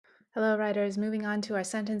Hello, writers. Moving on to our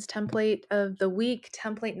sentence template of the week,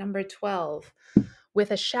 template number 12.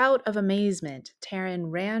 With a shout of amazement, Taryn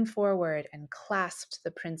ran forward and clasped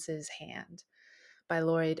the prince's hand, by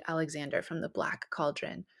Lloyd Alexander from The Black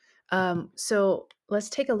Cauldron. So let's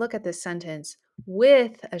take a look at this sentence.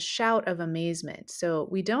 With a shout of amazement. So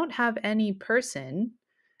we don't have any person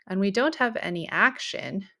and we don't have any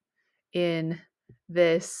action in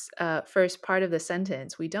this first part of the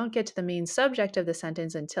sentence. We don't get to the main subject of the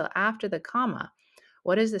sentence until after the comma.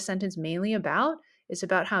 What is the sentence mainly about? It's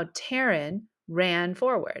about how Taryn ran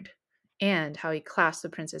forward and how he clasped the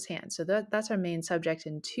prince's hand. So that's our main subject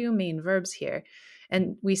and two main verbs here.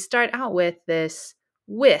 And we start out with this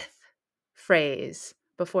with phrase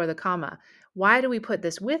before the comma. Why do we put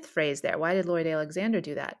this with phrase there? Why did Lloyd Alexander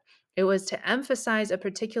do that? It was to emphasize a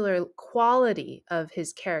particular quality of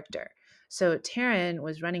his character. So Taryn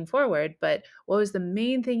was running forward, but what was the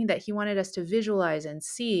main thing that he wanted us to visualize and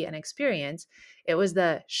see and experience? It was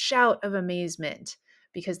the shout of amazement,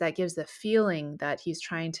 because that gives the feeling that he's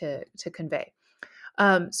trying to convey.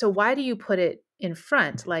 So why do you put it in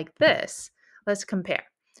front like this? Let's compare.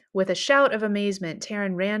 With a shout of amazement,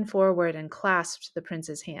 Taryn ran forward and clasped the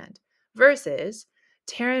prince's hand, versus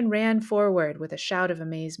Taryn ran forward with a shout of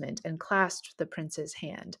amazement and clasped the prince's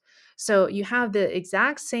hand. So you have the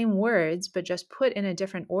exact same words, but just put in a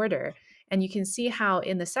different order. And you can see how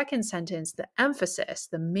in the second sentence, the emphasis,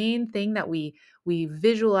 the main thing that we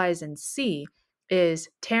visualize and see is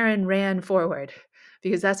Taryn ran forward,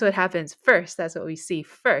 because that's what happens first. That's what we see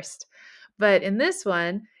first. But in this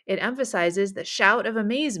one, it emphasizes the shout of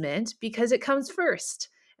amazement because it comes first.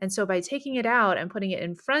 And so by taking it out and putting it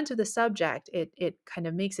in front of the subject, it kind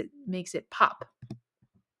of makes it pop.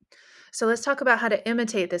 So let's talk about how to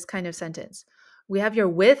imitate this kind of sentence. We have your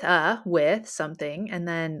with something, and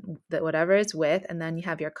then whatever it's with, and then you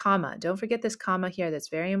have your comma. Don't forget this comma here. That's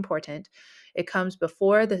very important. It comes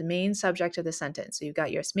before the main subject of the sentence. So you've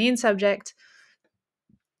got your main subject,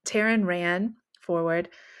 Taryn ran forward,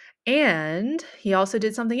 and he also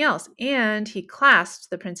did something else, and he clasped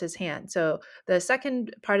the prince's hand. So the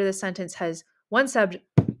second part of the sentence has one subject,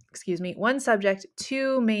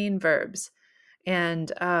 two main verbs.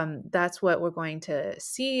 And that's what we're going to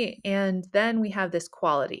see. And then we have this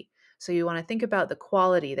quality. So you want to think about the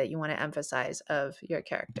quality that you want to emphasize of your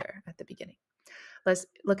character at the beginning. Let's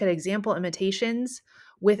look at example imitations.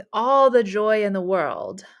 With all the joy in the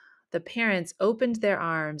world, the parents opened their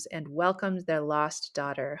arms and welcomed their lost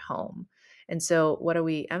daughter home. And so what are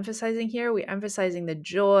we emphasizing here? We're emphasizing the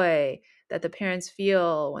joy that the parents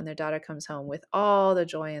feel when their daughter comes home, with all the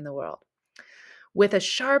joy in the world. With a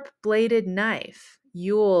sharp-bladed knife,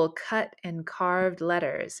 Yule cut and carved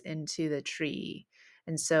letters into the tree.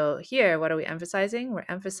 And so here, what are we emphasizing? We're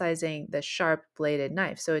emphasizing the sharp-bladed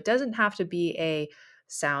knife. So it doesn't have to be a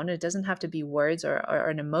sound. It doesn't have to be words or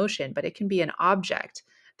an emotion, but it can be an object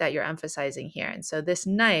that you're emphasizing here. And so this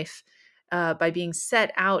knife, by being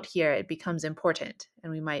set out here, it becomes important.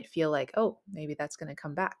 And we might feel like, oh, maybe that's going to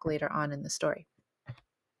come back later on in the story.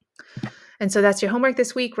 And so that's your homework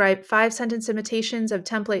this week. Write 5 sentence imitations of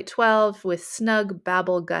template 12 with snug,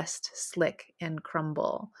 babble, gust, slick, and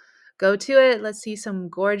crumble. Go to it. Let's see some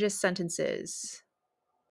gorgeous sentences.